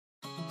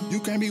You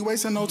can't be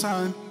wasting no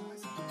time.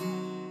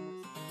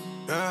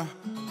 Yeah.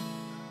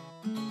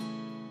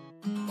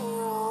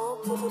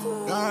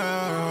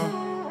 Yeah.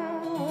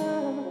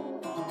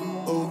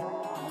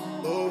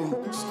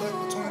 Oh,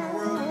 stuck between the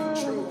world and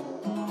the truth.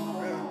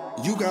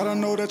 Yeah. You gotta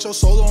know that your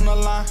soul on the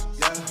line.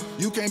 Yeah.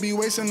 You can't be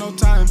wasting no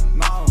time.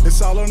 No.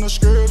 It's all in the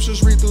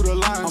scriptures, read through the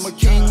lines. I'm a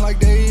king like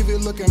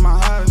David, look in my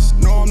eyes.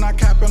 No, I'm not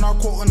capping or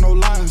quoting no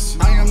lines.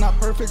 I am not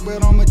perfect,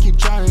 but I'ma keep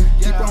trying.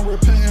 Keep on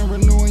repenting,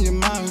 renewing your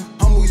mind.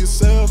 Humble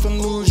yourself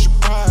and lose your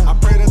pride. I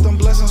pray that them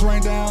blessings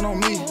rain down on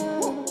me.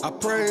 I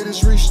pray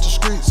this reach the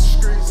streets.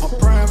 I'm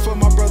praying for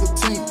my brother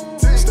Tink.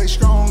 Stay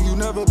strong, you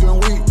never been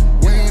weak.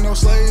 We ain't no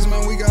slaves,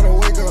 man, we gotta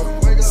wake up.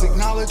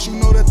 Acknowledge you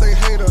know that they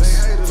hate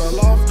us. Fell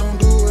off, don't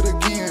do it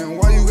again.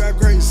 Why you got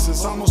grace?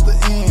 It's almost the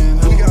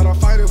end. We gotta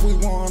fight if we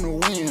wanna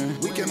win.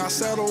 We cannot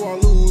settle or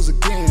lose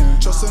again.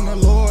 Trust in the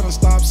Lord and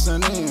stop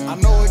sinning. I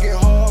know it get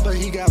hard, but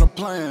he got a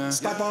plan.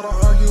 Stop all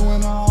the arguing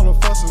and all the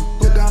fussing.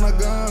 Put down the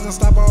guns and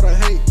stop all the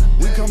hate.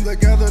 We come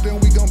together, then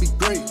we gon' be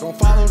great. Don't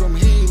follow them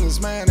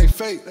heathens, man, they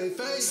fake.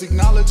 Seek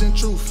knowledge and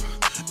truth.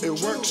 It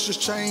works,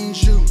 just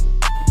change you.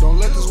 Don't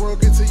let this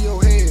world get to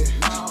your head.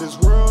 This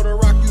world will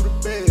rock you to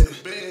bed.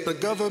 The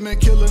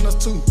government killing us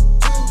too.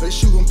 They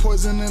shooting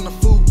poison in the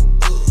food.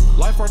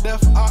 Life or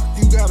death,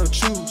 you gotta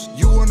choose.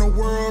 You in the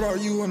world or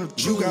you in the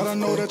truth. You gotta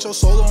know that your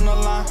soul on the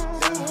line.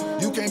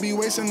 You can't be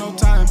wasting no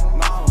time.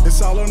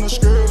 It's all in the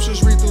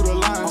scriptures, read through the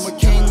lines. I'm a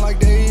king like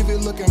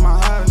David, look in my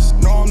eyes.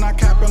 No, I'm not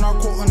capping or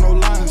quoting no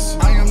lines.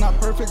 I am not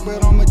perfect,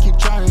 but I'ma keep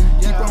trying.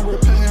 Keep on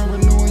repenting,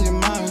 renewing your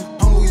mind.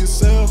 Humble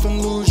yourself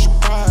and lose your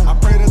pride. I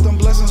pray that them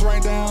blessings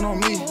rain down on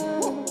me.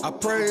 I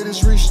pray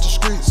this reach the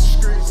streets.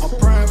 I'm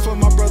praying for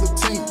my brother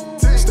Tink.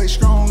 Stay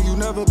strong, you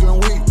never been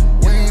weak.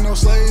 We ain't no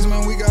slaves,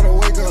 man, we gotta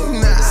wake up.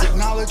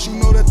 Acknowledge you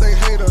know that they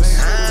hate us.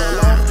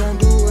 Fell off, don't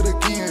do it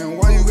again.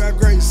 Why you got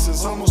grace?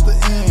 It's almost the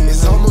end.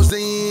 It's almost the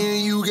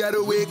end, you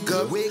gotta wake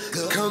up.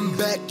 Come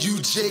back, you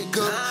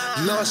Jacob.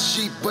 Lost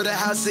sheep of the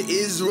house of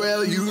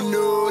Israel, you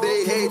know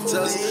they hate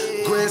us.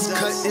 Grass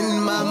cut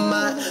in my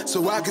mind,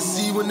 so I can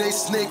see when they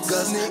snake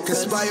us.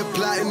 Conspire,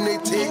 plotting, they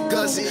take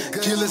us.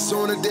 Kill us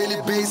on a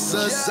daily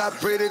basis. I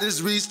pray that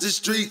this reach the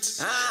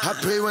streets. I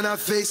pray when I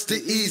face the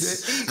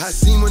east. I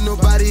seen what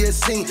nobody has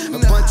seen. A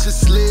bunch of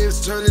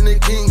slaves turning to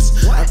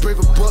kings. I pray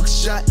for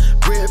buckshot,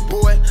 Red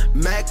Boy,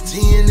 Mac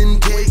 10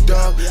 and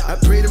K-Dog. I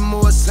pray the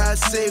Most High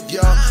save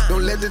y'all.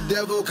 Don't let the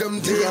devil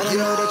come to you. Gotta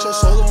know that your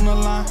soul on the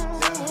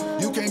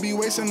line. You can't be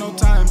wasting no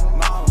time.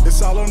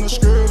 It's all in the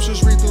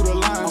scriptures, read through the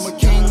lines. I'm a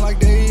king like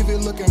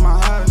David, look in my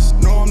eyes.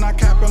 No, I'm not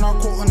capping or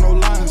quoting no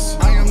lines.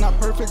 I am not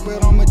perfect,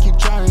 but I'ma keep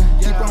trying.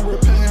 Keep on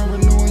repenting,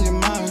 renewing your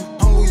mind.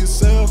 Humble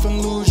yourself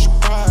and lose your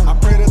pride. I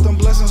pray that them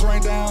blessings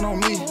rain down on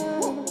me.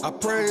 I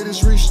pray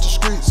this reach the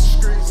streets.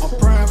 I'm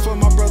praying for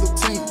my brother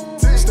Tink.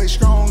 Stay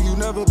strong, you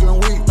never been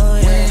weak.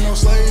 We ain't no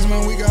slaves,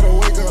 man, we gotta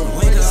wake up.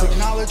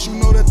 Acknowledge you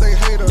know that they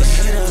hate us.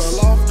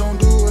 Fell off, don't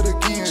do it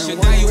again.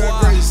 Why you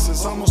got grace?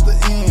 It's almost the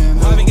end.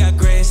 Why we got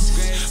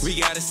grace? We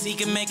gotta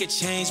seek and make a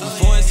change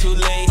before it's too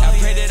late. I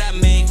pray that I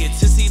make it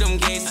to see them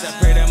gates. I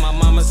pray that my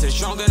mama stays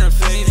strong in her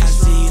faith. I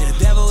see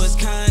the devil is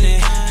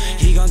cunning.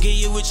 He gon' give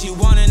you what you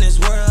want in this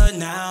world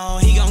now.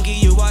 He gon' give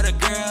you all the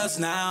girls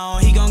now.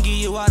 He gon' give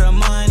you all the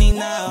money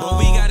now. But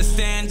we gotta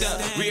stand up,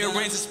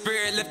 rearrange the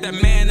spirit, lift that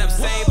man up,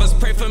 save us.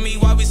 Pray for me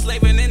while we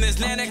slaving in this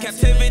land of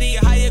captivity.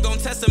 How you gon'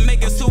 test and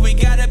make us who we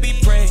gotta be?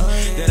 Pray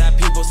that our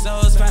people's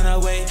souls find a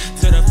way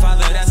to the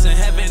Father that's in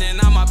heaven.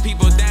 And all my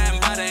people dying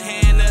by the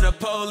hand of the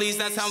police.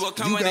 That's how we'll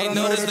come when they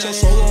notice that your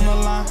soul on the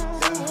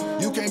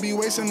line. You can't be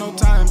wasting no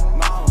time.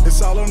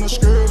 It's all in the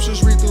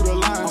scriptures, read through the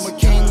lines. I'm a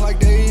king like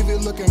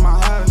David, look in my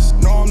eyes.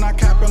 No, I'm not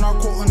capping or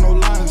quoting no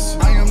lines.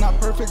 I am not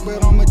perfect,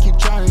 but I'ma keep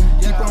trying.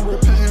 Keep on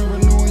repenting,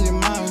 renewing your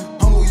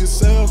mind. Humble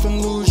yourself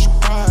and lose your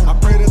pride. I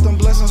pray that them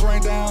blessings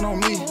rain down on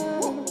me.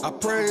 I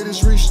pray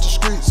this reach the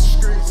streets.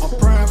 I'm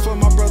praying for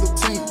my brother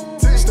Tink.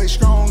 Stay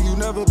strong, you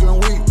never been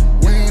weak.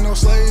 We ain't no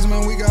slaves,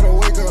 man, we gotta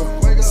wake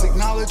up.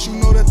 Acknowledge you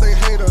know that they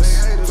hate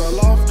us. Fell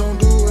off, don't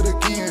do it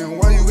again.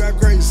 Why you got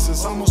grace?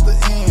 It's almost the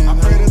end. I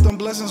pray that them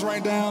blessings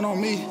rain down on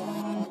me.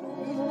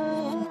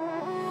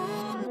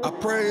 I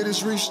pray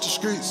this reach the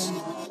streets.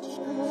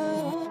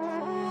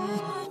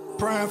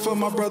 Praying for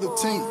my brother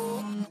Tink.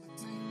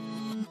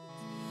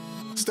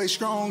 Stay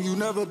strong, you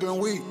never been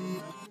weak.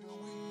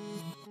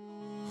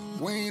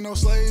 We ain't no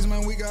slaves,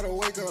 man, we gotta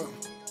wake up.